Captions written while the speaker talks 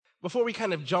Before we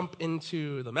kind of jump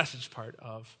into the message part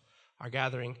of our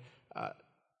gathering,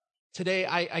 today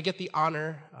I get the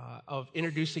honor of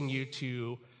introducing you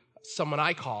to someone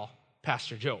I call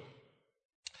Pastor Joe.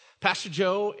 Pastor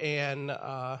Joe and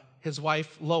his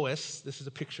wife Lois, this is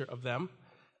a picture of them.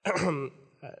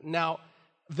 Now,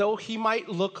 though he might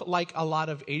look like a lot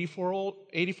of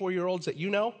 84-year-olds that you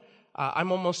know,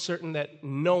 I'm almost certain that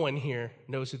no one here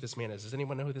knows who this man is. Does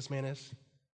anyone know who this man is?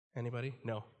 Anybody?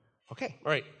 No? Okay,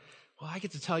 all right. Well, I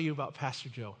get to tell you about Pastor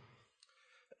Joe.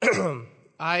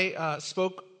 I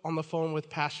spoke on the phone with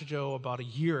Pastor Joe about a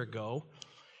year ago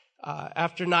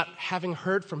after not having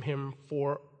heard from him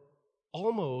for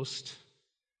almost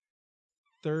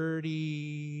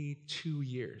 32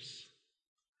 years.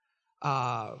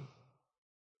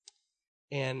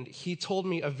 And he told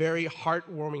me a very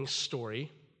heartwarming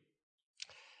story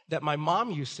that my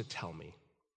mom used to tell me.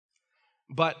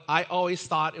 But I always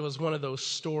thought it was one of those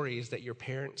stories that your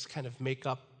parents kind of make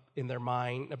up in their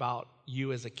mind about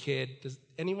you as a kid. Does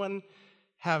any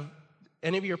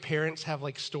of your parents have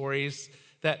like stories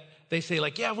that they say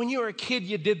like, yeah, when you were a kid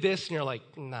you did this, and you're like,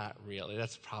 not really,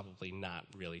 that's probably not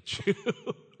really true.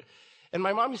 And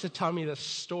my mom used to tell me this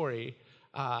story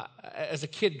as a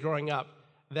kid growing up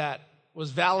that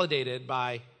was validated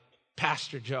by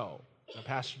Pastor Joe. Now,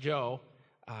 Pastor Joe,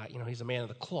 he's a man of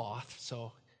the cloth,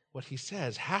 so what he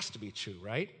says has to be true,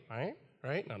 right?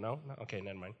 Right? No. Okay,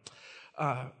 never mind.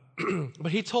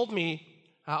 But he told me,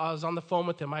 I was on the phone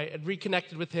with him. I had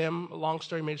reconnected with him. Long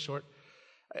story made short.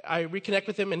 I reconnected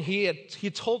with him, and he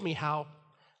told me how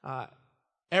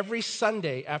every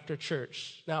Sunday after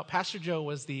church. Now, Pastor Joe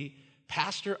was the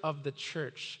pastor of the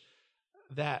church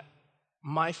that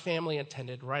my family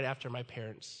attended right after my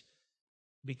parents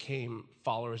became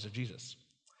followers of Jesus.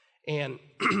 And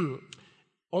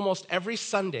almost every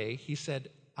Sunday, he said,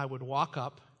 I would walk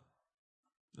up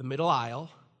the middle aisle,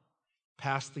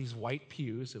 past these white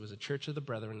pews. It was a Church of the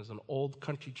Brethren. It was an old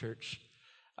country church.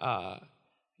 It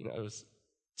was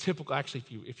typical. Actually,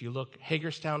 if you look,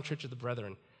 Hagerstown Church of the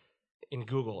Brethren in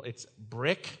Google, it's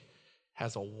brick,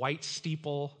 has a white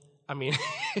steeple. I mean,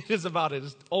 it is about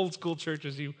as old school church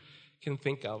as you can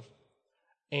think of.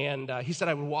 And he said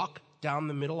I would walk down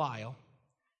the middle aisle,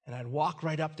 and I'd walk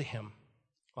right up to him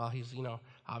while he's,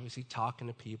 obviously talking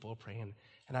to people, praying.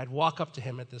 And I'd walk up to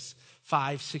him at this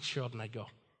 5-6-year-old, and I'd go,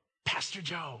 Pastor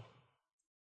Joe,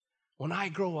 when I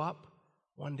grow up,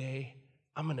 one day,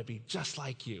 I'm going to be just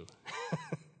like you.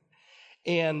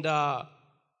 And, I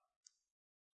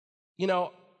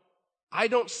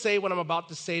don't say what I'm about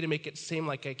to say to make it seem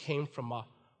like I came from a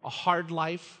hard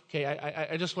life. Okay,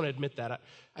 I just want to admit that.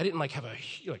 I didn't have a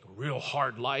real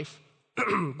hard life.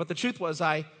 But the truth was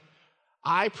I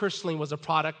personally was a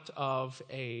product of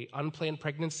an unplanned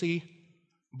pregnancy,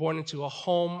 born into a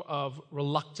home of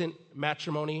reluctant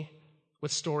matrimony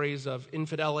with stories of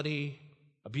infidelity,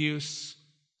 abuse,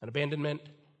 and abandonment.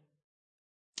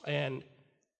 And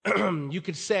you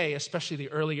could say, especially the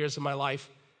early years of my life,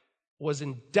 was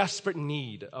in desperate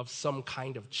need of some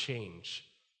kind of change,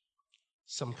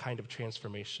 some kind of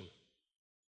transformation.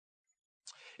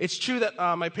 It's true that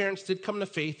my parents did come to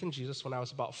faith in Jesus when I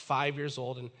was about 5 years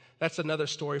old, and that's another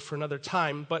story for another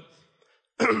time. But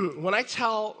when I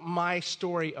tell my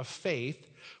story of faith,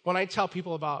 when I tell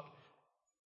people about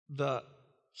the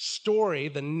story,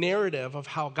 the narrative of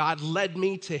how God led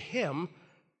me to Him,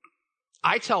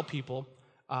 I tell people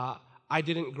I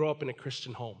didn't grow up in a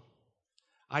Christian home.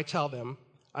 I tell them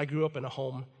I grew up in a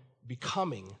home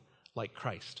becoming like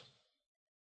Christ.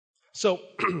 So,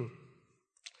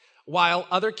 while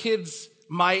other kids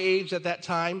my age at that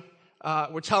time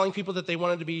were telling people that they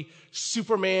wanted to be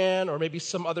Superman or maybe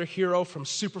some other hero from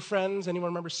Super Friends. Anyone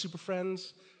remember Super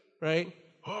Friends? Right?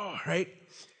 Oh, right.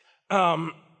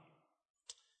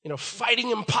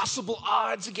 Fighting impossible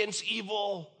odds against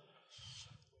evil.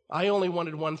 I only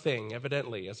wanted one thing,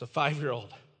 evidently, as a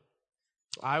 5-year-old.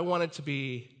 I wanted to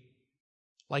be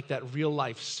like that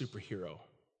real-life superhero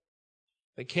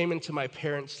that came into my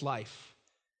parents' life.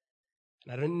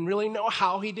 And I didn't really know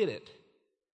how he did it.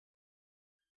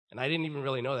 And I didn't even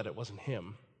really know that it wasn't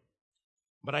him.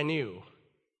 But I knew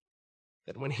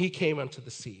that when he came onto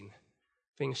the scene,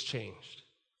 things changed.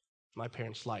 My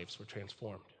parents' lives were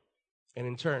transformed. And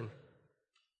in turn,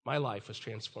 my life was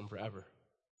transformed forever.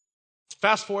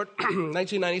 Fast forward,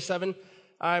 1997,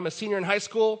 I'm a senior in high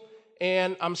school,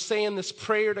 and I'm saying this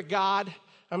prayer to God.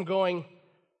 I'm going,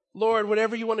 Lord,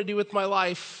 whatever you want to do with my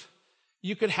life,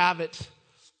 you could have it.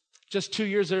 Just 2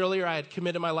 years earlier, I had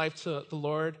committed my life to the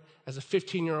Lord as a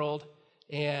 15-year-old,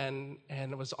 and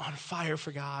I was on fire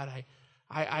for God.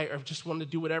 I just wanted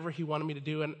to do whatever he wanted me to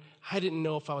do, and I didn't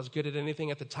know if I was good at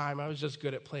anything at the time. I was just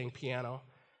good at playing piano.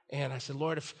 And I said,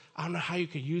 Lord, I don't know how you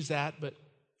could use that, but,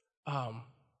 I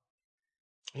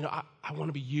want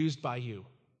to be used by you.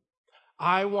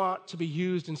 I want to be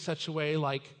used in such a way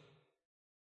like,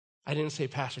 I didn't say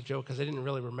Pastor Joe because I didn't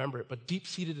really remember it, but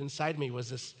deep-seated inside me was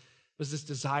this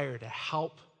desire to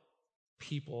help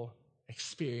people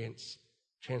experience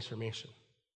transformation.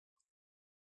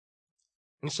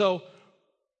 And so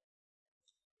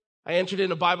I entered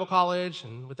into Bible college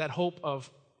and with that hope of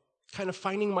kind of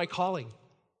finding my calling.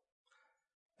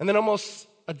 And then almost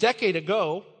a decade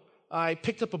ago, I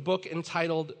picked up a book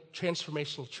entitled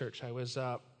Transformational Church. I was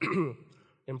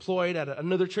employed at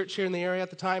another church here in the area at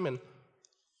the time and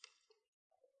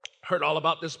heard all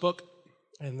about this book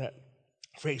and that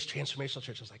phrase, Transformational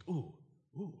Church. I was like, ooh,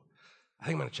 I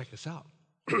think I'm going to check this out.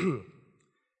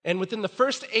 And within the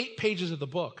first 8 pages of the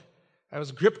book, I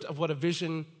was gripped of what a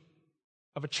vision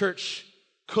of a church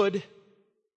could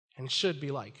and should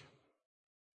be like.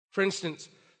 For instance,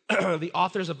 the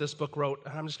authors of this book wrote,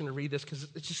 and I'm just going to read this because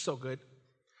it's just so good.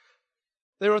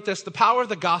 They wrote this: the power of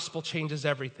the gospel changes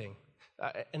everything.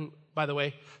 And by the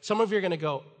way, some of you are going to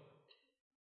go,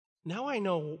 now I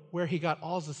know where he got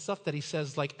all the stuff that he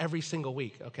says like every single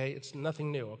week, okay? It's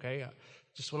nothing new, okay?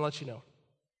 Just want to let you know.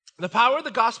 The power of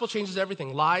the gospel changes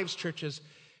everything: lives, churches,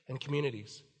 and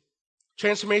communities.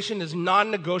 Transformation is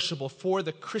non-negotiable for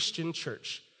the Christian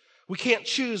church. We can't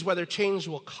choose whether change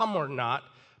will come or not,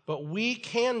 but we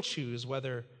can choose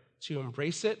whether to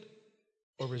embrace it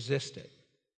or resist it.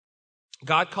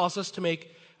 God calls us to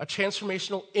make a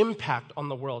transformational impact on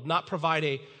the world, not provide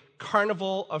a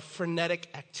carnival of frenetic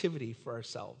activity for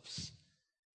ourselves.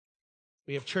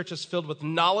 We have churches filled with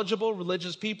knowledgeable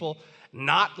religious people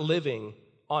not living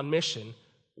on mission,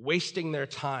 wasting their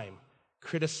time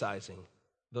criticizing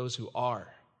those who are.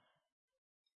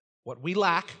 What we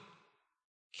lack,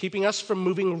 keeping us from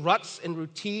moving ruts and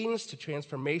routines to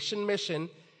transformation mission,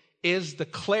 is the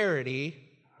clarity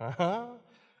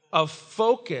of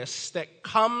focus that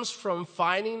comes from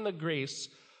finding the grace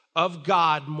of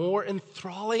God more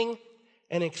enthralling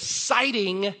and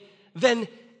exciting than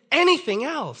anything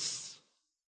else.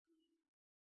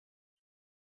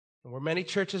 And where many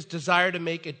churches desire to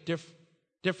make a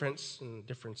difference, and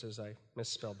differences, I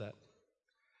misspelled that.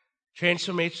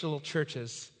 Transformational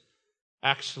churches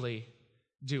actually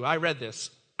do. I read this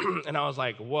and I was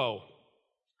like, whoa.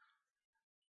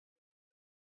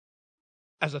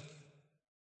 As a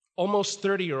almost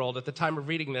 30-year-old at the time of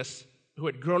reading this, who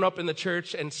had grown up in the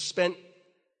church and spent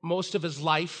most of his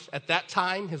life at that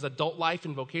time, his adult life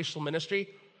in vocational ministry,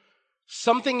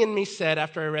 something in me said,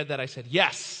 after I read that, I said,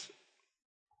 yes,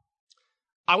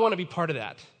 I want to be part of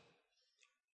that.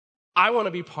 I want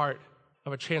to be part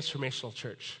of a transformational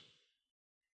church.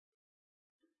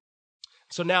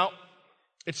 So now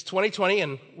it's 2020,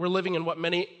 and we're living in what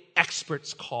many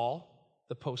experts call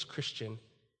the post-Christian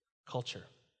culture.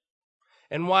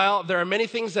 And while there are many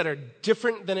things that are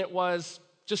different than it was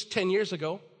just 10 years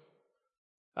ago,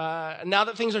 now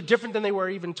that things are different than they were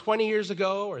even 20 years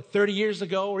ago or 30 years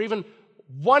ago or even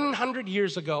 100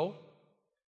 years ago,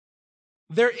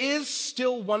 there is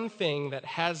still one thing that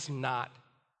has not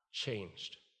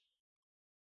changed.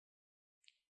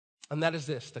 And that is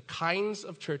this: the kinds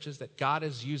of churches that God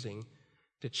is using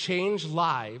to change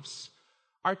lives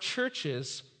are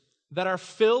churches that are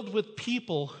filled with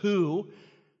people who,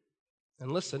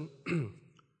 and listen,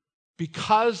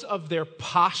 because of their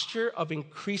posture of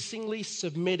increasingly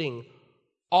submitting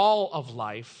all of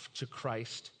life to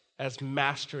Christ as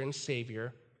Master and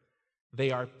Savior,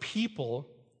 they are people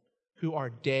who are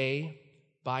day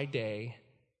by day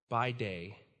by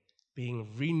day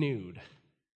being renewed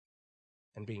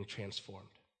and being transformed.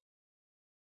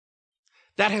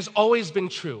 That has always been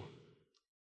true.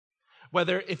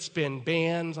 Whether it's been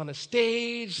bands on a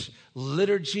stage,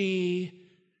 liturgy,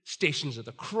 Stations of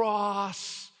the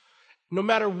Cross, no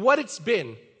matter what it's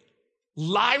been,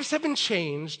 lives have been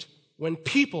changed when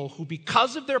people who,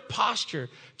 because of their posture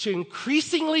to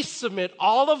increasingly submit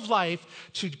all of life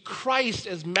to Christ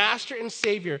as Master and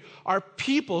Savior, are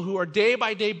people who are day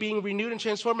by day being renewed and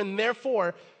transformed, and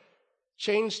therefore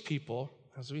changed people,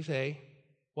 as we say,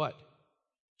 what?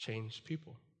 Changed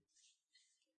people.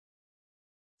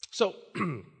 So,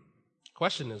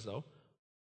 question is though,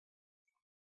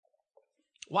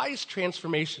 why is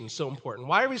transformation so important?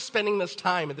 Why are we spending this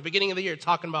time at the beginning of the year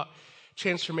talking about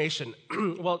transformation?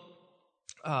 Well,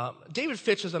 David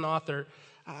Fitch is an author.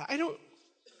 I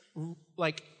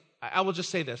will just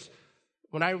say this.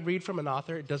 When I read from an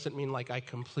author, it doesn't mean like I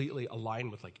completely align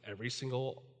with like every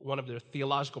single one of their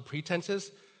theological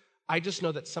pretenses. I just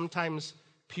know that sometimes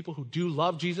people who do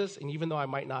love Jesus, and even though I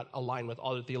might not align with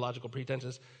all their theological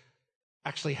pretenses,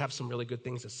 actually have some really good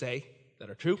things to say that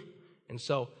are true. And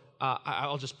so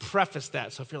I'll just preface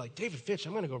that. So if you're like, David Fitch,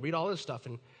 I'm going to go read all this stuff,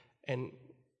 and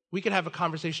we could have a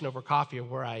conversation over coffee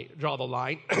of where I draw the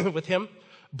line with him.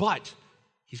 But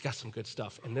he's got some good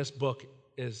stuff. And this book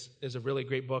is a really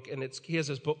great book. And he has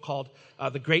this book called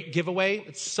The Great Giveaway.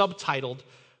 It's subtitled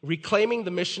Reclaiming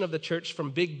the Mission of the Church from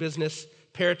Big Business,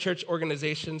 Parachurch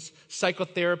Organizations,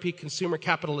 Psychotherapy, Consumer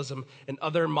Capitalism, and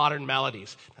Other Modern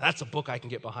Maladies. Now, that's a book I can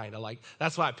get behind.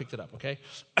 That's why I picked it up, okay?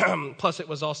 Plus, it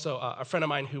was also a friend of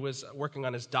mine who was working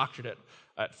on his doctorate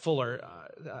at Fuller.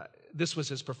 This was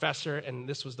his professor, and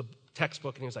this was the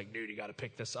textbook, and he was like, dude, you got to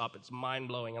pick this up. It's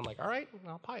mind-blowing. I'm like, all right,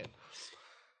 I'll buy it.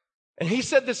 And he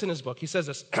said this in his book. He says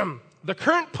this, the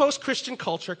current post-Christian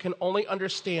culture can only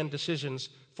understand decisions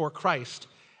for Christ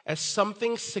as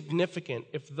something significant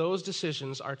if those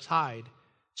decisions are tied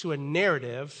to a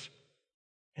narrative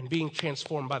and being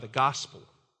transformed by the gospel.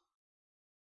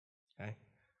 Okay?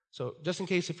 So just in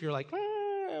case if you're like,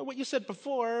 what you said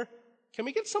before, can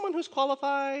we get someone who's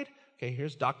qualified? Okay,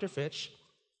 here's Dr. Fitch.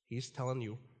 He's telling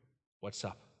you what's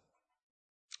up.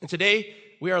 And today,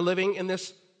 we are living in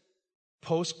this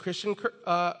post-Christian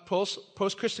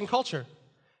culture.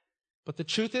 But the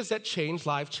truth is that changed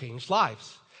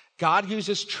lives. God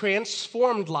uses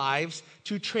transformed lives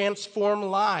to transform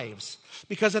lives.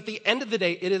 Because at the end of the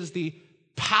day, it is the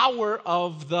power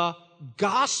of the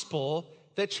gospel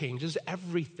that changes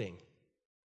everything.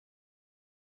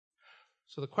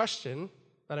 So the question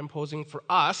that I'm posing for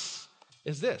us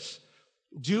is this.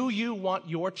 Do you want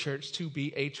your church to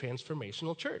be a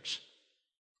transformational church?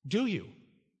 Do you?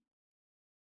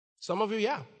 Some of you,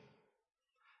 yeah.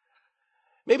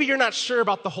 Maybe you're not sure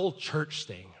about the whole church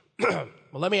thing. Well,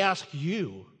 let me ask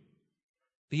you,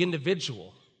 the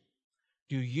individual,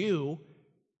 do you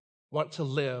want to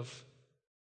live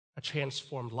a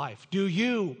transformed life? Do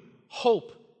you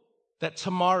hope that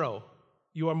tomorrow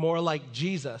you are more like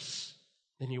Jesus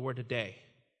than you were today?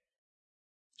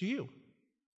 Do you?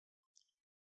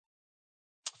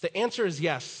 If the answer is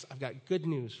yes, I've got good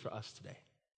news for us today.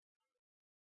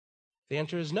 If the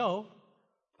answer is no,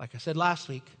 like I said last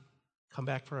week, come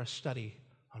back for a study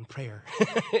on prayer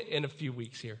in a few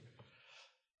weeks here.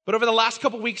 But over the last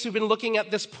couple weeks, we've been looking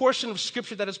at this portion of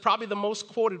Scripture that is probably the most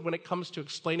quoted when it comes to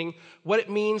explaining what it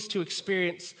means to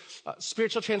experience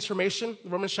spiritual transformation,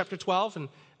 Romans chapter 12. And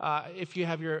if you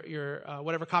have your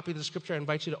whatever copy of the Scripture, I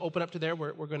invite you to open up to there.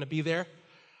 We're going to be there.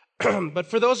 But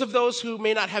for those who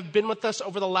may not have been with us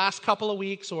over the last couple of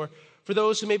weeks, or for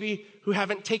those who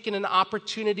haven't taken an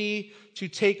opportunity to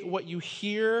take what you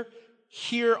hear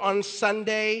here on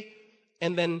Sunday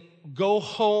and then go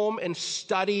home and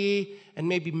study and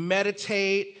maybe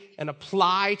meditate and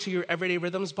apply to your everyday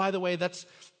rhythms. By the way, that's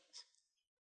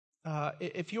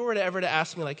if you were to ever to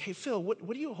ask me like, hey, Phil, what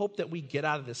do you hope that we get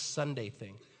out of this Sunday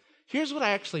thing? Here's what I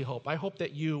actually hope. I hope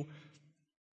that you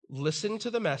listen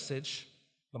to the message,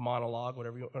 the monologue,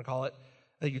 whatever you want to call it,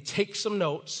 that you take some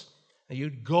notes, and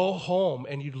you'd go home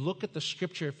and you'd look at the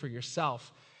Scripture for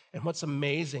yourself. And what's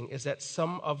amazing is that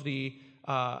some of the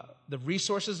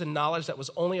resources and knowledge that was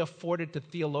only afforded to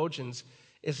theologians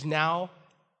is now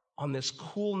on this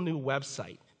cool new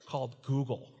website called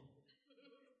Google.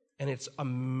 And it's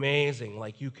amazing.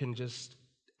 Like, you can just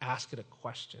ask it a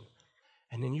question,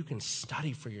 and then you can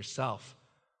study for yourself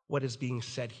what is being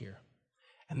said here.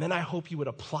 And then I hope you would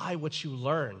apply what you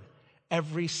learn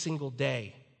every single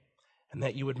day, and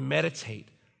that you would meditate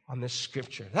on this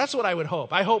Scripture. That's what I would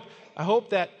hope. I hope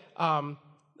that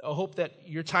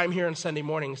your time here on Sunday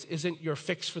mornings isn't your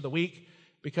fix for the week,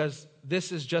 because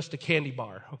this is just a candy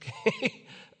bar, okay?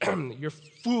 Your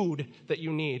food that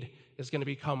you need is going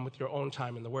to come with your own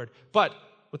time in the Word. But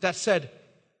with that said,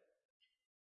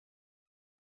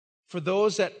 for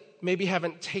those that maybe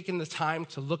haven't taken the time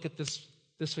to look at this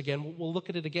again, we'll look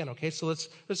at it again, okay? So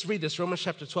let's read this, Romans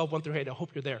chapter 12, 1 through 8. I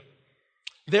hope you're there.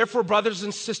 Therefore, brothers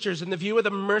and sisters, in the view of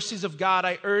the mercies of God,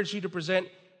 I urge you to present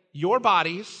your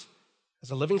bodies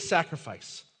as a living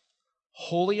sacrifice,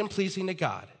 holy and pleasing to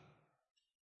God.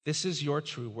 This is your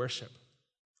true worship.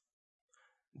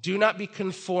 Do not be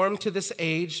conformed to this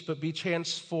age, but be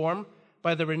transformed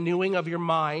by the renewing of your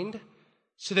mind,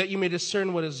 so that you may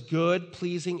discern what is good,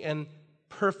 pleasing, and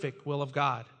perfect will of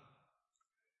God.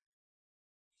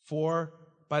 For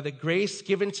by the grace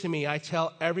given to me, I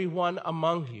tell everyone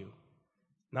among you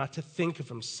not to think of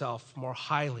himself more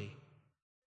highly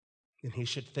than he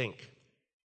should think.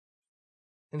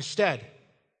 Instead,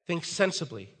 think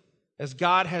sensibly, as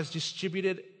God has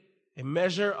distributed a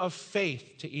measure of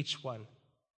faith to each one.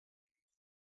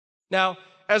 Now,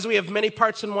 as we have many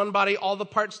parts in one body, all the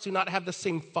parts do not have the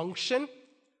same function.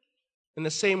 In the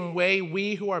same way,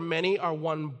 we who are many are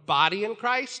one body in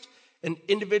Christ, and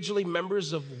individually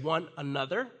members of one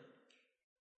another.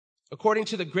 According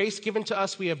to the grace given to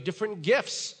us, we have different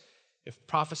gifts. If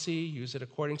prophecy, use it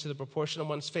according to the proportion of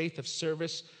one's faith. If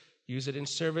service, use it in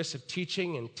service. If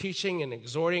teaching and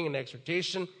exhorting and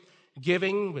exhortation.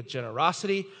 Giving with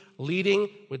generosity. Leading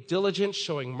with diligence.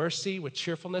 Showing mercy with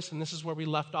cheerfulness. And this is where we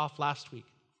left off last week,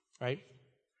 right?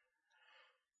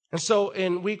 And so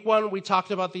in week 1, we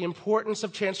talked about the importance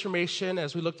of transformation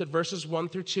as we looked at verses 1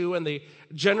 through 2 and the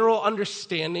general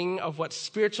understanding of what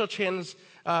spiritual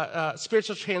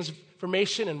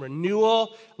transformation and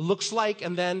renewal looks like.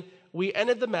 And then we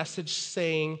ended the message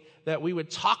saying that we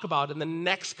would talk about in the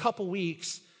next couple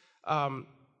weeks, I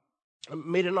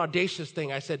made an audacious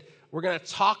thing. I said, we're going to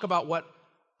talk about what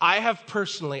I have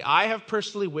personally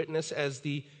witnessed as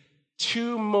the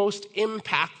 2 most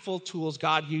impactful tools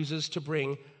God uses to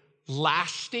bring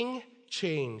lasting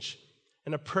change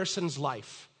in a person's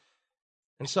life.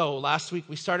 And so last week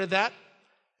we started that,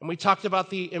 and we talked about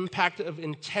the impact of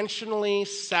intentionally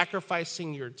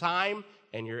sacrificing your time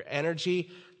and your energy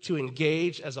to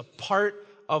engage as a part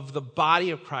of the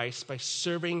body of Christ by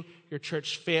serving your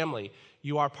church family.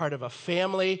 You are part of a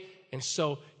family, and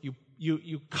so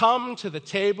you come to the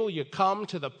table, you come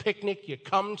to the picnic, you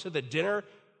come to the dinner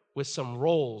with some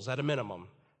rolls at a minimum.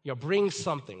 You bring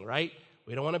something, right?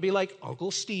 We don't want to be like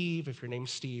Uncle Steve. If your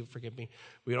name's Steve, forgive me.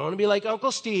 We don't want to be like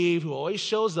Uncle Steve, who always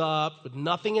shows up with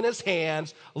nothing in his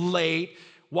hands, late,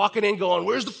 walking in going,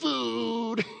 where's the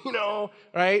food?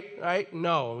 Right?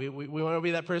 No, we want to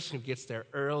be that person who gets there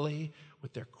early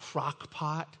with their crock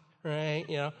pot, right?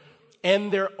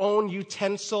 And their own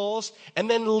utensils, and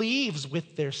then leaves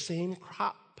with their same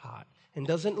crock pot and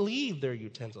doesn't leave their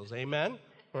utensils. Amen?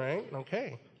 Right?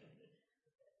 Okay.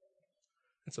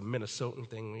 It's a Minnesotan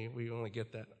thing. We only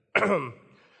get that.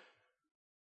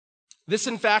 This,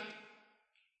 in fact,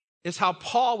 is how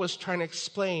Paul was trying to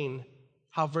explain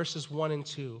how verses 1 and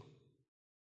 2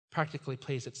 practically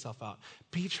plays itself out.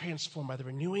 Be transformed by the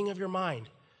renewing of your mind.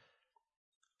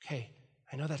 Okay,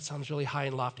 I know that sounds really high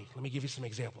and lofty. Let me give you some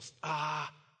examples.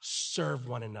 Serve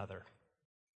one another.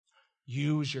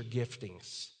 Use your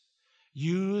giftings.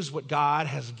 Use what God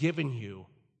has given you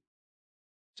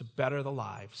to better the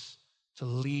lives, to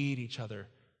lead each other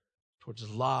towards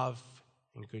love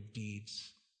and good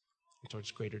deeds and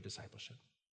towards greater discipleship.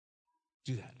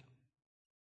 Do that.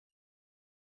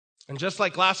 And just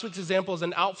like last week's example is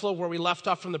an outflow where we left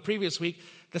off from the previous week,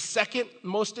 the second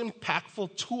most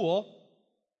impactful tool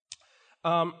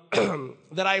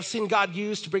that I have seen God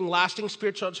use to bring lasting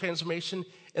spiritual transformation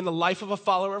in the life of a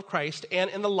follower of Christ and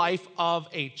in the life of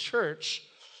a church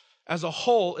as a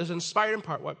whole is inspired in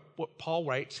part what Paul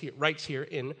writes here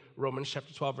in Romans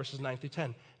chapter 12, verses 9 through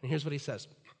 10. And here's what he says.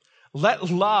 Let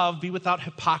love be without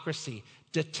hypocrisy.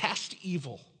 Detest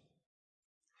evil.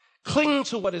 Cling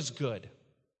to what is good.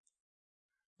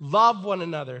 Love one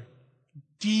another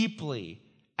deeply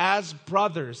as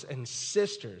brothers and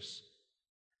sisters.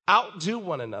 Outdo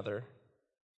one another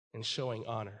in showing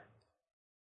honor.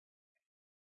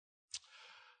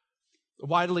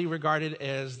 Widely regarded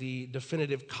as the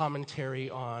definitive commentary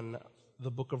on the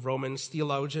book of Romans,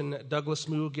 theologian Douglas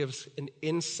Moo gives an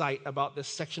insight about this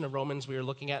section of Romans we are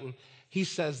looking at, and he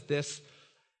says this.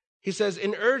 He says,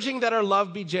 in urging that our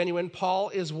love be genuine, Paul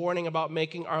is warning about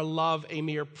making our love a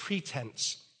mere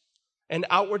pretense, an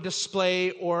outward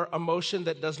display or emotion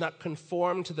that does not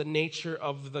conform to the nature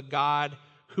of the God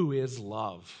who is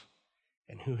love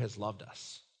and who has loved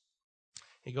us.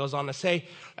 He goes on to say,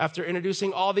 after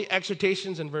introducing all the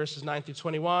exhortations in verses 9 through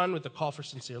 21 with the call for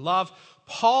sincere love,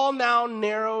 Paul now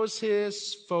narrows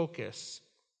his focus,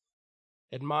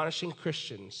 admonishing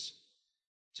Christians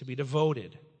to be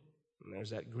devoted. And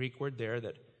there's that Greek word there,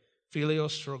 that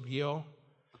philiostrogia.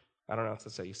 I don't know if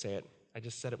that's how you say it. I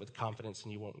just said it with confidence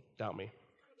and you won't doubt me.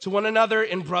 To one another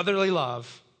in brotherly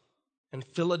love and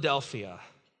Philadelphia.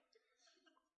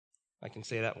 I can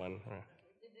say that one.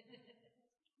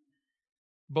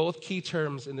 Both key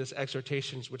terms in this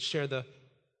exhortation, which share the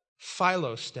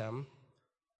philo stem,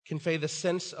 convey the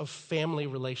sense of family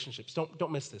relationships.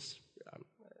 Don't miss this.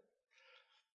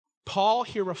 Paul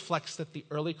here reflects that the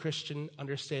early Christian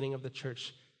understanding of the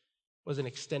church was an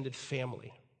extended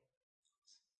family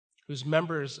whose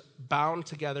members, bound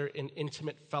together in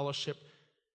intimate fellowship,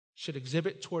 should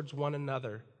exhibit towards one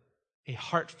another a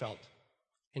heartfelt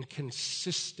and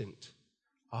consistent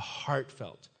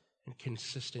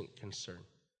concern.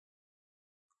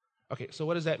 Okay, so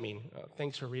what does that mean?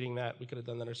 Thanks for reading that. We could have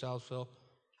done that ourselves, Phil.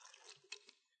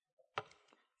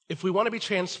 If we want to be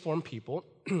transformed people,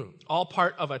 all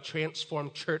part of a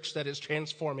transformed church that is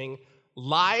transforming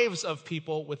lives of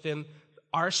people within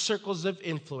our circles of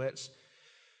influence,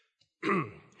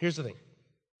 Here's the thing.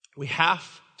 We have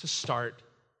to start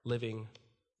living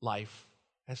life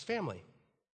as family.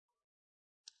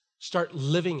 Start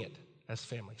living it as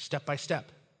family, step by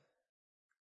step.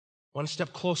 One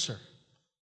step closer.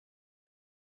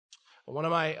 One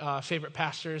of my favorite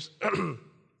pastors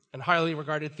and highly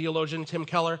regarded theologian, Tim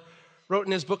Keller, wrote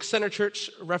in his book, Center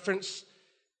Church,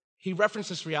 he referenced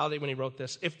this reality when he wrote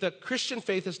this. If the Christian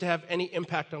faith is to have any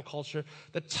impact on culture,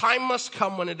 the time must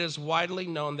come when it is widely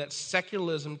known that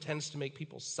secularism tends to make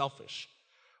people selfish,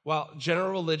 while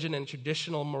general religion and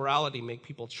traditional morality make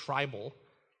people tribal,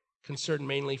 concerned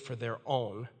mainly for their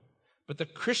own. But the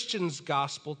Christian's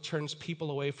gospel turns people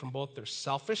away from both their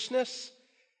selfishness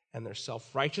and their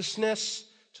self-righteousness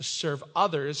to serve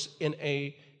others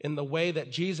in the way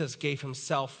that Jesus gave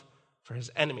himself for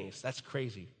his enemies. That's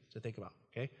crazy to think about,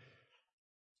 okay?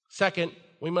 Second,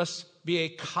 we must be a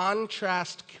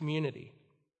contrast community,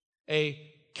 a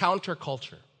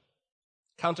countercultural.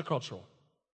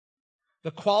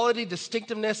 The quality,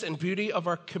 distinctiveness, and beauty of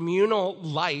our communal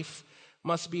life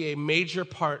must be a major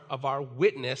part of our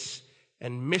witness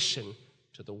and mission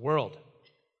to the world.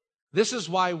 This is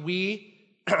why we,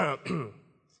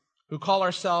 who call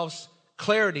ourselves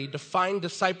Clarity, define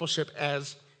discipleship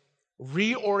as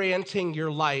reorienting your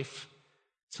life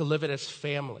to live it as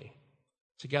family,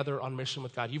 together on mission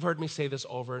with God. You've heard me say this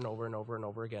over and over and over and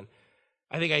over again.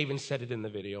 I think I even said it in the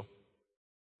video.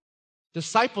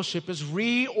 Discipleship is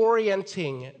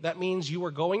reorienting. That means you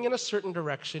are going in a certain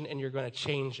direction and you're going to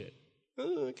change it.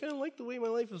 Oh, I kind of like the way my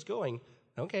life is going.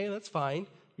 Okay, that's fine.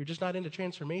 You're just not into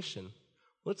transformation.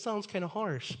 Well, it sounds kind of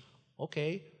harsh.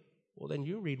 Okay, well then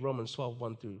you read Romans 12,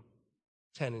 1 through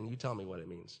 10 and you tell me what it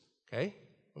means. Okay?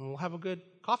 And we'll have a good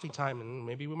coffee time and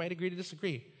maybe we might agree to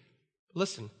disagree.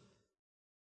 Listen,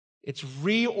 it's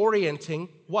reorienting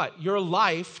what? Your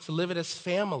life to live it as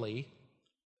family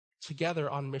together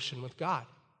on mission with God.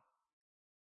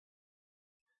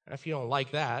 And if you don't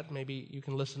like that, maybe you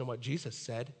can listen to what Jesus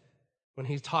said when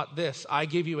he taught this. I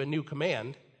give you a new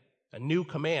command. A new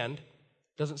command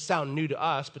doesn't sound new to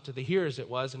us, but to the hearers it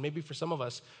was. And maybe for some of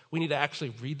us, we need to actually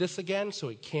read this again so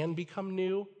it can become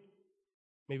new.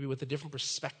 Maybe with a different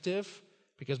perspective,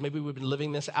 because maybe we've been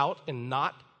living this out in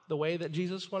not the way that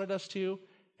Jesus wanted us to,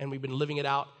 and we've been living it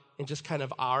out in just kind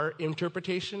of our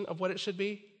interpretation of what it should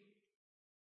be.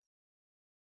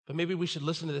 But maybe we should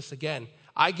listen to this again.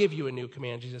 I give you a new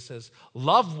command, Jesus says,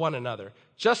 love one another,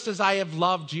 just as I have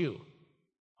loved you.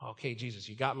 Okay, Jesus,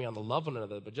 you got me on the love one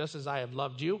another, but just as I have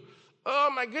loved you,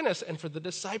 oh my goodness. And for the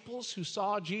disciples who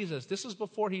saw Jesus, this is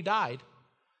before he died,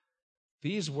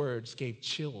 these words gave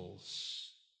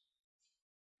chills,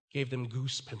 gave them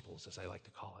goose pimples, as I like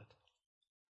to call it.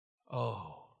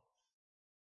 Oh,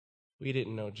 we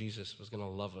didn't know Jesus was going to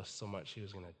love us so much he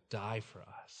was going to die for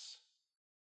us.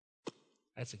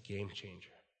 That's a game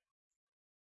changer.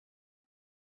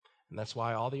 And that's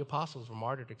why all the apostles were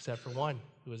martyred except for one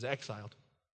who was exiled.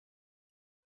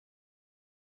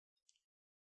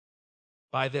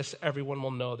 By this, everyone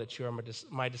will know that you are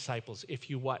my disciples. If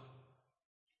you what?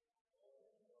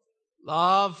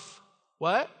 Love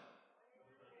what?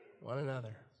 One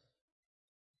another.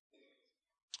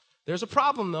 There's a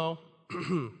problem, though.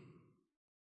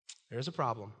 There's a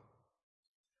problem.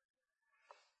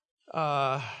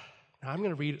 Now, I'm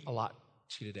going to read a lot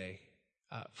to you today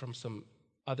from some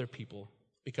other people,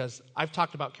 because I've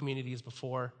talked about communities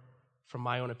before from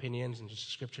my own opinions and just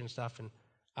scripture and stuff, and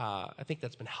I think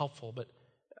that's been helpful, but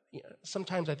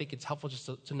sometimes I think it's helpful just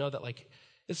to know that, like,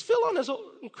 is Phil on his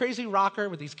crazy rocker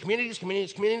with these communities,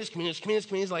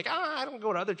 like, I don't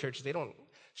go to other churches. They don't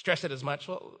stress it as much.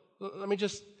 Well,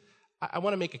 I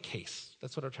want to make a case.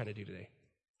 That's what I'm trying to do today.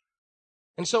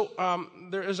 And so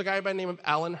there is a guy by the name of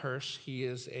Alan Hirsch. He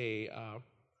is a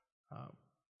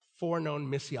foreknown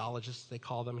missiologist, they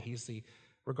call them. He's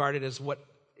regarded as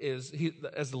as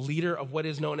the leader of what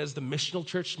is known as the missional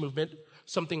church movement,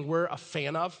 something we're a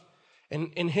fan of.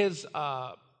 And in his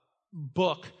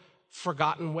book,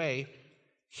 Forgotten Way,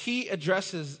 he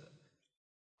addresses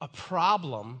a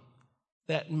problem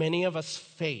that many of us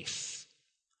face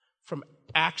from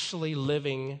actually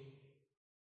living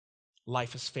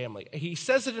life as family. He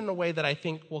says it in a way that I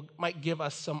think might give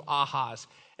us some ahas,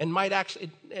 and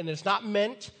it's not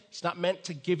meant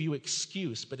to give you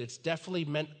excuse, but it's definitely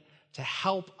meant to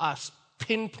help us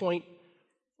pinpoint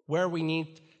where we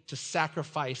need to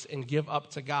sacrifice and give up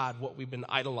to God what we've been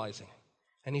idolizing.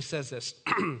 And he says this.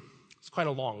 It's kind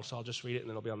of long, so I'll just read it and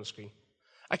then it'll be on the screen.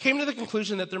 I came to the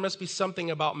conclusion that there must be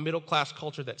something about middle-class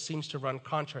culture that seems to run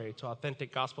contrary to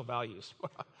authentic gospel values.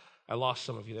 I lost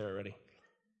some of you there already.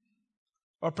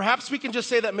 Or perhaps we can just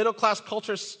say that middle-class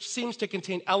culture seems to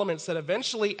contain elements that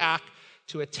eventually act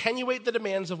to attenuate the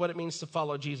demands of what it means to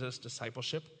follow Jesus'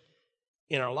 discipleship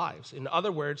in our lives. In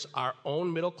other words, our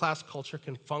own middle-class culture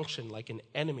can function like an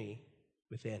enemy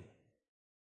within.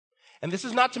 And this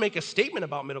is not to make a statement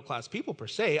about middle-class people per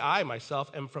se. I, myself,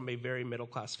 am from a very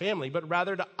middle-class family, but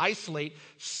rather to isolate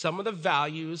some of the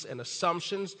values and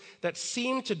assumptions that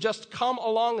seem to just come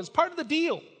along as part of the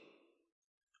deal.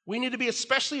 We need to be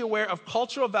especially aware of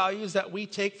cultural values that we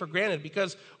take for granted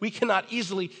because we cannot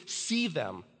easily see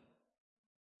them.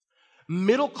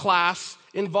 Middle class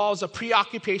involves a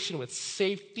preoccupation with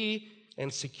safety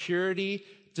and security,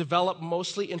 developed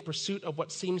mostly in pursuit of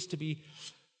what seems to be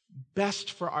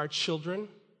best for our children.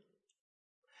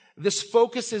 This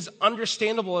focus is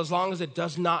understandable as long as it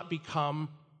does not become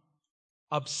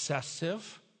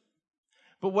obsessive.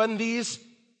 But when these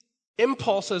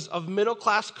impulses of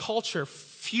middle-class culture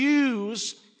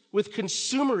fuse with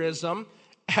consumerism,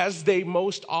 as they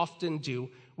most often do,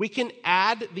 we can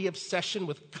add the obsession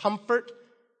with comfort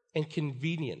and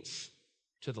convenience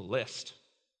to the list.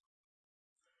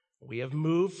 We have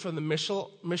moved from the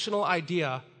missional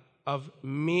idea of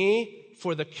me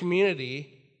for the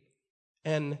community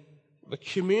and the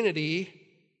community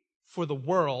for the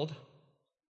world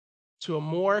to a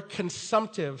more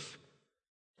consumptive,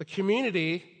 the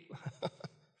community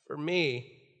for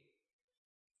me.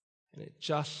 And it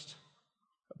just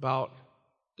about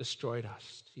destroyed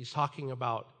us. He's talking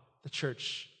about the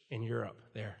church in Europe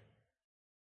there.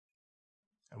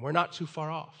 And we're not too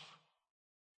far off.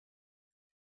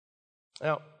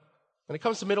 Now, when it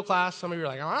comes to middle class, some of you are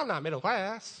like, oh, I'm not middle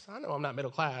class. I know I'm not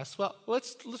middle class. Well,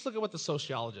 let's look at what the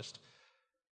sociologist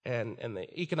and the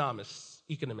economist.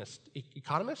 All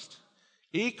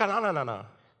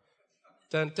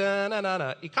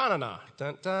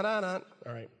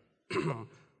right.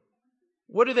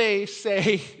 What do they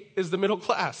say is the middle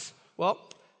class? Well,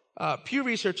 Pew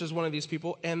Research is one of these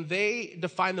people, and they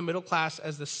define the middle class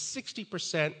as the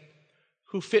 60%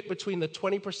 who fit between the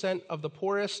 20% of the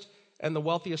poorest and the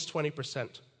wealthiest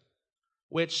 20%,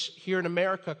 which here in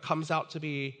America comes out to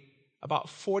be about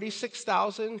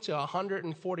 $46,000 to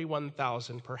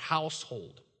 $141,000 per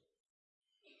household.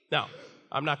 Now,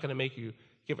 I'm not going to make you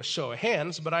give a show of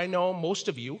hands, but I know most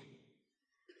of you.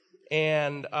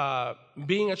 And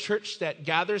being a church that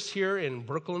gathers here in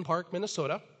Brooklyn Park,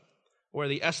 Minnesota, where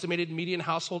the estimated median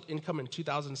household income in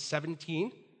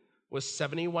 2017 was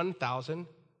 $71,000.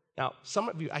 Now, some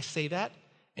of you, I say that,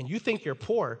 and you think you're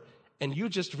poor, and you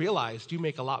just realized you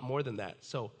make a lot more than that.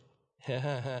 So,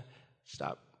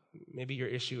 stop. Maybe your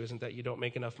issue isn't that you don't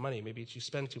make enough money. Maybe it's you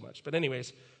spend too much. But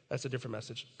anyways, that's a different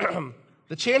message.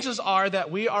 The chances are that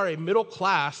we are a middle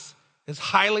class is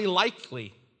highly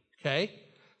likely, okay?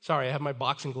 Sorry, I have my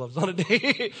boxing gloves on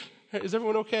today. Is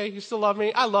everyone okay? You still love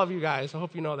me? I love you guys. I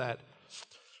hope you know that.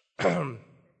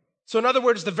 So in other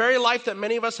words, the very life that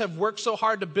many of us have worked so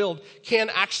hard to build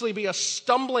can actually be a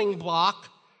stumbling block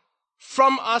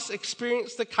from us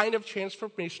experience the kind of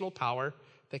transformational power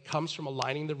that comes from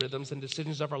aligning the rhythms and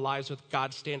decisions of our lives with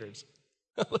God's standards.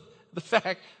 The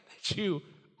fact that you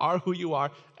are who you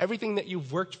are, everything that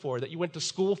you've worked for, that you went to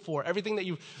school for, everything that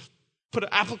you've put an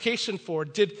application for,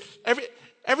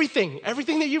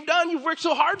 everything that you've done, you've worked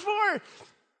so hard for,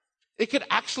 it could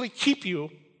actually keep you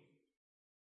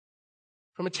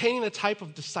from attaining the type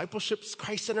of discipleship,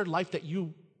 Christ-centered life that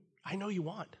I know you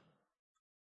want.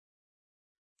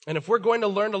 And if we're going to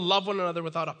learn to love one another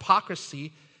without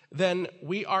hypocrisy, then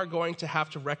we are going to have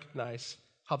to recognize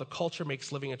how the culture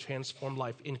makes living a transformed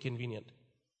life inconvenient.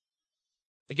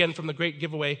 Again, from The Great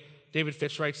Giveaway, David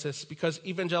Fitch writes this: because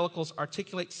evangelicals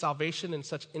articulate salvation in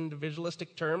such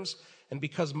individualistic terms, and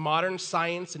because modern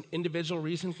science and individual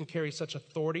reason can carry such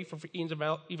authority for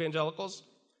evangelicals,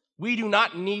 we do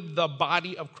not need the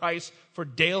body of Christ for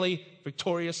daily,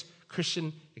 victorious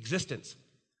Christian existence.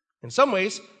 In some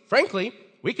ways, frankly,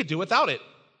 we could do without it.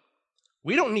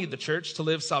 We don't need the church to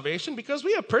live salvation because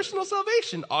we have personal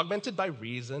salvation augmented by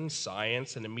reason,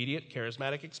 science, and immediate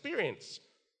charismatic experience.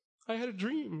 I had a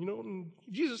dream, and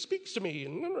Jesus speaks to me.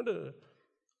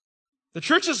 The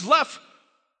church is left,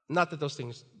 not that those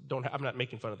things I'm not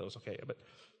making fun of those, okay, but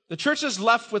the church is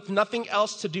left with nothing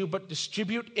else to do but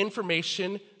distribute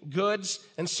information, goods,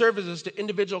 and services to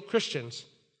individual Christians.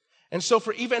 And so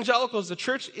for evangelicals, the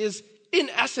church is, in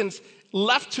essence,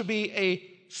 left to be a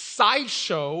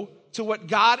sideshow to what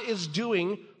God is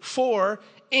doing for,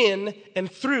 in, and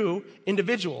through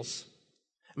individuals.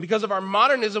 And because of our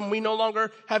modernism, we no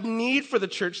longer have need for the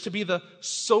church to be the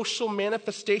social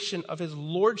manifestation of his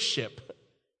lordship,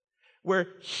 where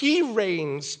he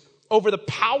reigns over the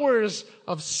powers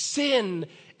of sin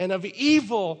and of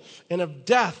evil and of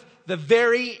death, the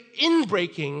very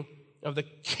inbreaking of the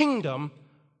kingdom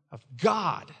of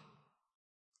God.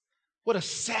 What a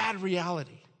sad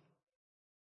reality.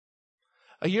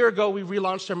 A year ago, we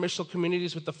relaunched our missional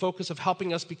communities with the focus of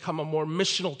helping us become a more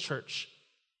missional church,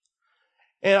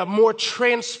 and a more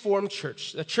transformed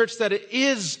church, a church that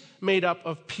is made up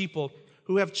of people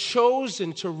who have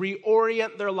chosen to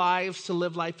reorient their lives to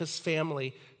live life as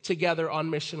family together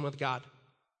on mission with God.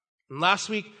 And last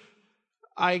week,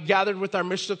 I gathered with our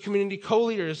missional community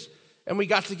co-leaders, and we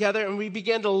got together and we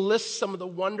began to list some of the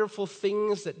wonderful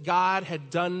things that God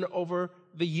had done over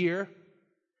the year.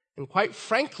 And quite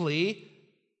frankly,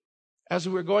 as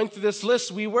we were going through this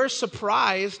list, we were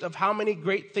surprised of how many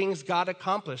great things God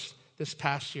accomplished this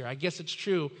past year. I guess it's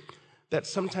true that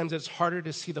sometimes it's harder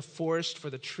to see the forest for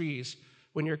the trees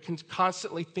when you're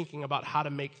constantly thinking about how to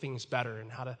make things better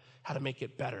and how to make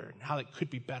it better and how it could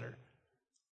be better.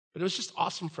 But it was just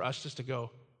awesome for us just to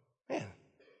go, man,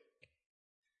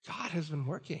 God has been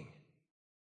working.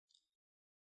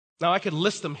 Now, I could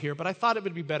list them here, but I thought it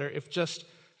would be better if just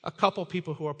a couple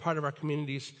people who are part of our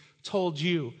communities told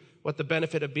you what the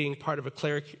benefit of being part of a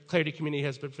Clarity community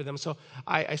has been for them. So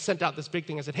I sent out this big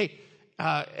thing. I said, hey,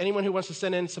 anyone who wants to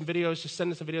send in some videos, just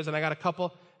send in some videos. And I got a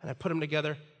couple, and I put them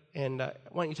together. And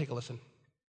why don't you take a listen?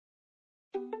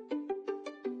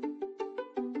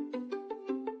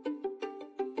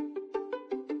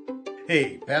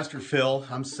 Hey, Pastor Phil,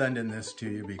 I'm sending this to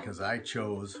you because I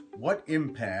chose what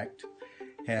impact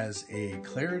has a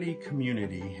Clarity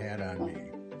community had on me.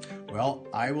 Well,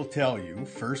 I will tell you,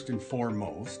 first and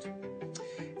foremost,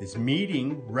 is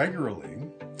meeting regularly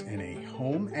in a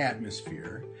home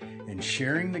atmosphere and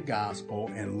sharing the gospel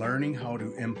and learning how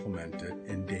to implement it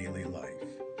in daily life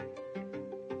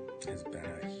has been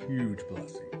a huge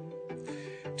blessing.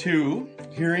 2,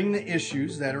 hearing the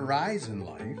issues that arise in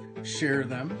life, share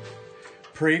them,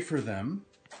 pray for them,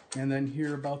 and then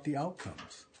hear about the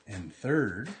outcomes. And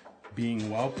 3rd, being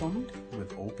welcomed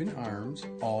with open arms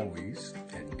always,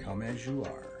 and come as you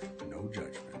are, no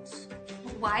judgments.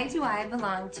 Why do I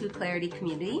belong to Clarity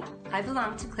Community? I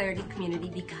belong to Clarity Community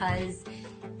because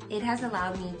it has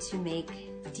allowed me to make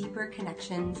deeper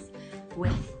connections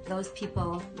with those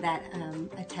people that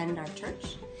attend our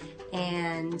church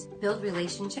and build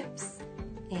relationships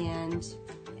and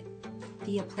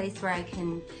be a place where I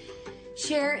can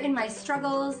share in my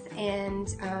struggles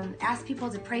and ask people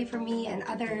to pray for me and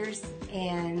others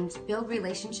and build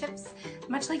relationships,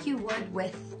 much like you would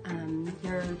with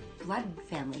your blood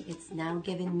family. It's now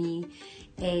given me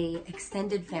a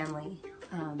extended family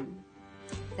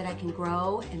that I can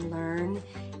grow and learn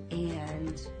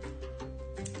and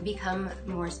become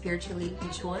more spiritually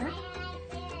mature,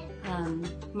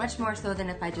 much more so than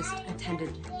if I just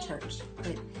attended church.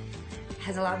 It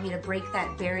has allowed me to break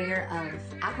that barrier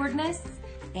of awkwardness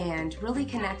and really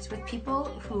connect with people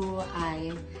who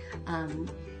I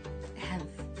have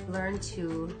learned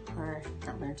to, or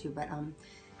not learned to, but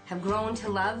have grown to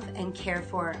love and care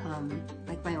for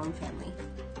like my own family.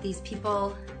 These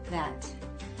people that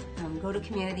go to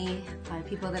community are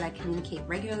people that I communicate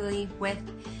regularly with,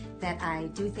 that I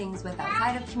do things with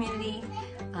outside of community,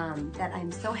 that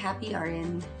I'm so happy are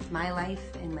in my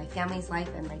life and my family's life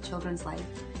and my children's life.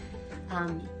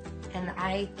 And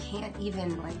I can't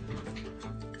even,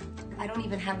 I don't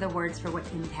even have the words for what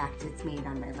impact it's made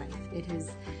on my life. It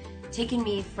has taken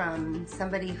me from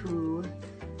somebody who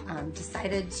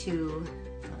decided to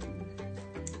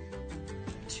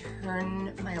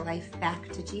turn my life back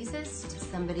to Jesus to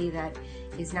somebody that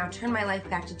is now turned my life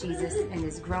back to Jesus and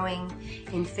is growing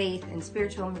in faith and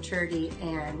spiritual maturity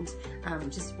and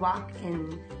just walk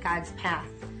in God's path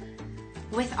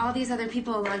with all these other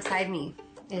people alongside me.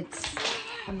 It's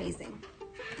amazing.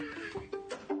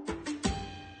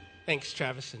 Thanks,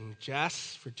 Travis and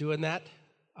Jess, for doing that.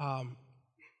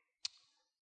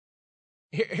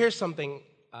 Here's something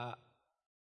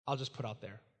I'll just put out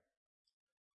there.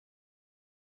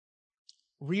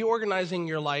 Reorganizing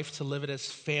your life to live it as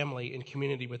family in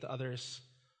community with others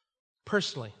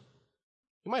personally.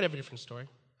 You might have a different story.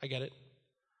 I get it.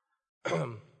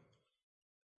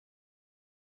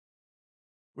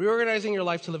 Reorganizing your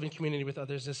life to live in community with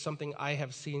others is something I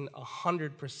have seen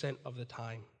 100% of the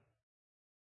time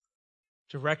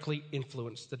directly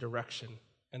influence the direction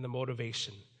and the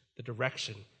motivation. The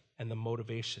direction and the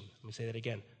motivation. Let me say that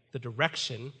again. The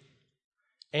direction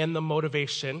and the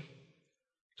motivation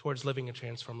towards living a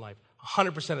transformed life.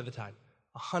 100% of the time.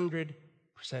 100%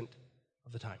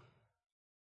 of the time.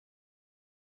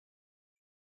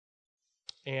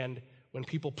 And when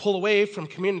people pull away from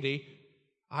community,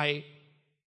 I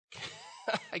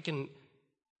can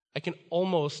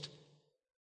almost,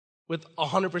 with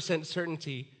 100%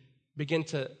 certainty, begin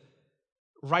to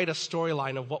write a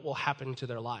storyline of what will happen to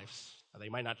their lives. They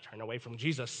might not turn away from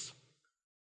Jesus.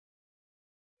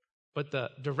 But the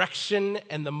direction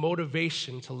and the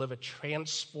motivation to live a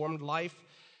transformed life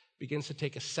begins to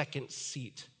take a second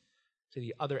seat to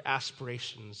the other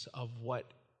aspirations of what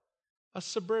a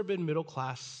suburban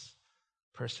middle-class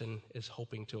person is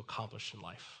hoping to accomplish in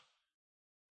life.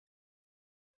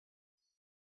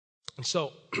 And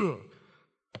so,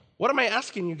 what am I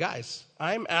asking you guys?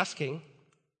 I'm asking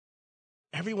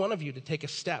every one of you to take a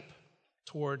step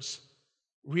towards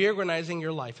reorganizing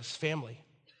your life as family.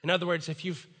 In other words, if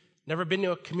you've never been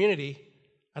to a community,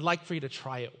 I'd like for you to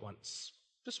try it once.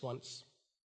 Just once.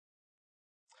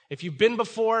 If you've been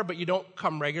before but you don't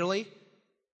come regularly,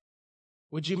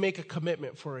 would you make a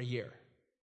commitment for a year?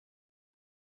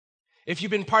 If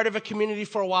you've been part of a community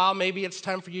for a while, maybe it's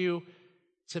time for you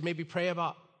to maybe pray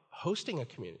about hosting a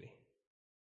community.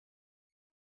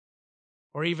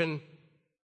 Or even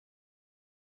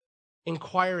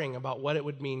inquiring about what it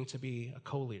would mean to be a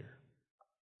co-leader.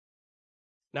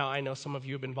 Now, I know some of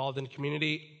you have been involved in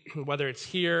community, whether it's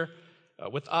here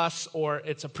with us or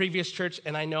it's a previous church,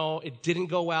 and I know it didn't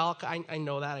go well. I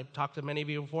know that. I've talked to many of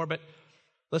you before, but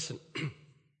listen,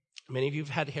 many of you have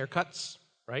had haircuts,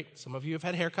 right? Some of you have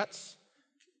had haircuts,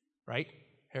 right?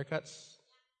 Haircuts,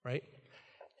 right?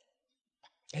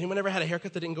 Anyone ever had a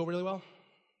haircut that didn't go really well?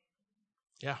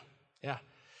 Yeah.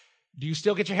 Do you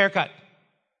still get your haircut?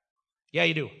 Yeah,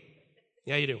 you do.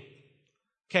 Yeah, you do.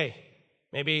 Okay.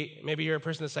 Maybe you're a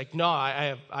person that's like, no,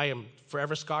 I am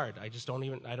forever scarred. I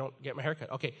don't get my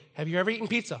haircut. Okay. Have you ever eaten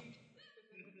pizza?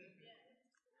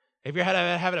 Have you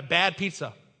ever had a bad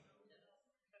pizza?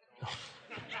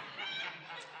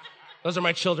 Those are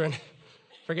my children.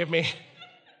 Forgive me.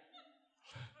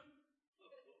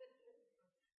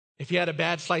 If you had a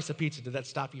bad slice of pizza, did that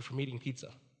stop you from eating pizza?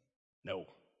 No.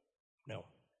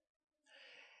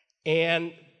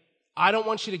 And I don't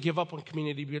want you to give up on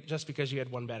community just because you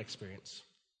had one bad experience.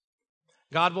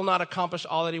 God will not accomplish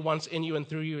all that he wants in you and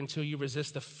through you until you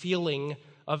resist the feeling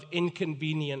of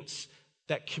inconvenience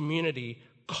that community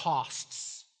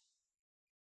costs.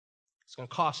 It's going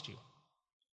to cost you.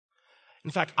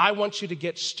 In fact, I want you to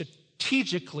get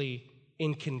strategically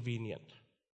inconvenient.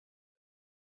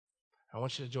 I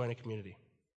want you to join a community.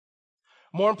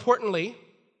 More importantly,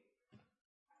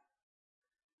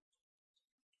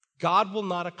 God will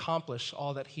not accomplish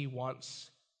all that he wants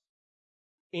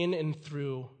in and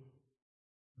through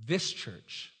this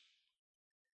church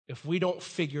if we don't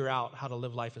figure out how to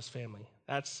live life as family.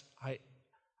 I'm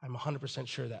 100%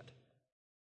 sure that.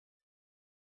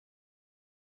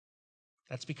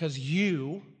 That's because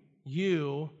you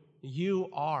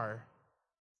are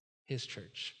his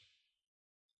church.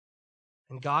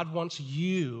 And God wants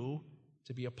you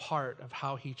to be a part of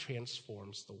how he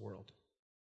transforms the world.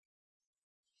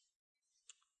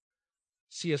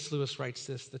 C.S. Lewis writes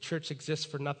this: the church exists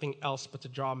for nothing else but to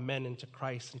draw men into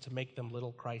Christ and to make them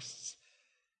little Christs.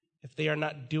 If they are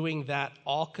not doing that,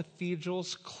 all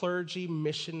cathedrals, clergy,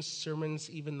 missions, sermons,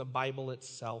 even the Bible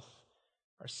itself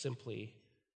are simply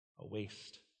a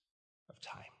waste of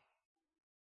time.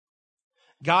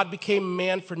 God became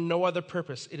man for no other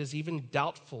purpose. It is even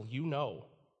doubtful,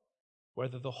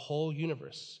 whether the whole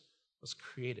universe was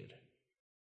created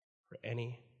for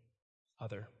any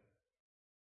other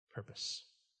purpose.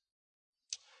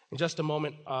 In just a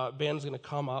moment, band's going to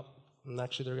come up, and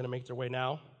actually they're going to make their way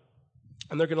now,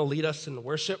 and they're going to lead us in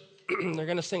worship. They're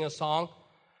going to sing a song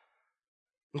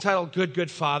entitled Good, Good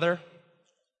Father.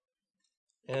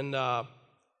 And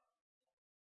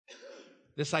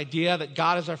this idea that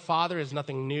God is our Father is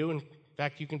nothing new. In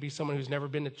fact, you can be someone who's never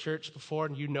been to church before,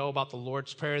 and you know about the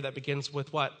Lord's Prayer that begins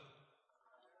with what?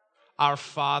 Our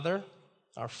Father.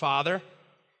 Our Father.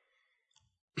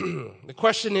 The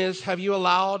question is, have you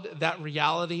allowed that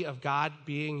reality of God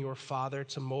being your Father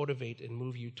to motivate and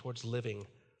move you towards living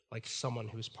like someone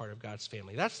who's part of God's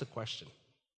family? That's the question.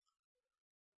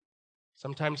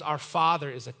 Sometimes our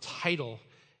Father is a title,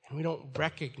 and we don't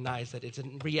recognize that it's a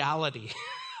reality.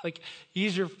 Like,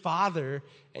 he's your Father,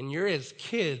 and you're his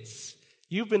kids.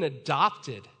 You've been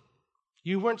adopted.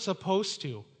 You weren't supposed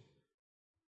to.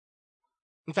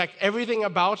 In fact, everything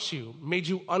about you made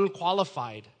you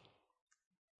unqualified.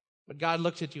 But God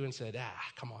looked at you and said,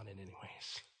 come on in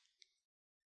anyways.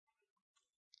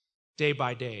 Day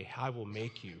by day, I will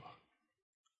make you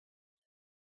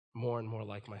more and more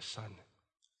like my Son. And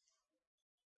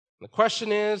the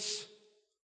question is,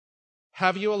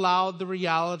 have you allowed the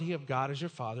reality of God as your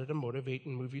Father to motivate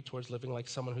and move you towards living like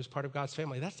someone who's part of God's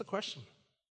family? That's the question.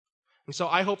 And so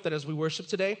I hope that as we worship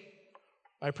today,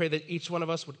 I pray that each one of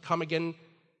us would come again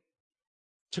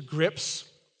to grips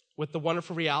with the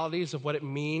wonderful realities of what it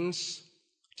means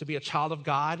to be a child of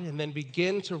God and then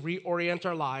begin to reorient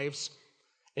our lives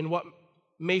in what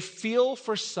may feel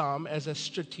for some as a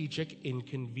strategic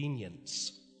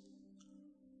inconvenience.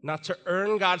 Not to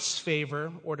earn God's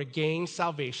favor or to gain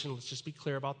salvation, let's just be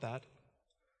clear about that,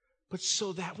 but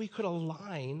so that we could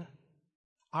align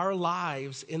our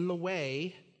lives in the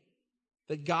way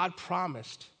that God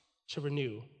promised to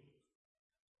renew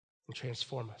and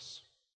transform us.